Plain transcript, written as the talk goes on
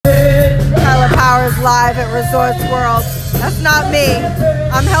live at Resorts World. That's not me.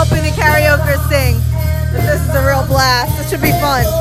 I'm helping the karaoke sing. But this is a real blast. It should be fun.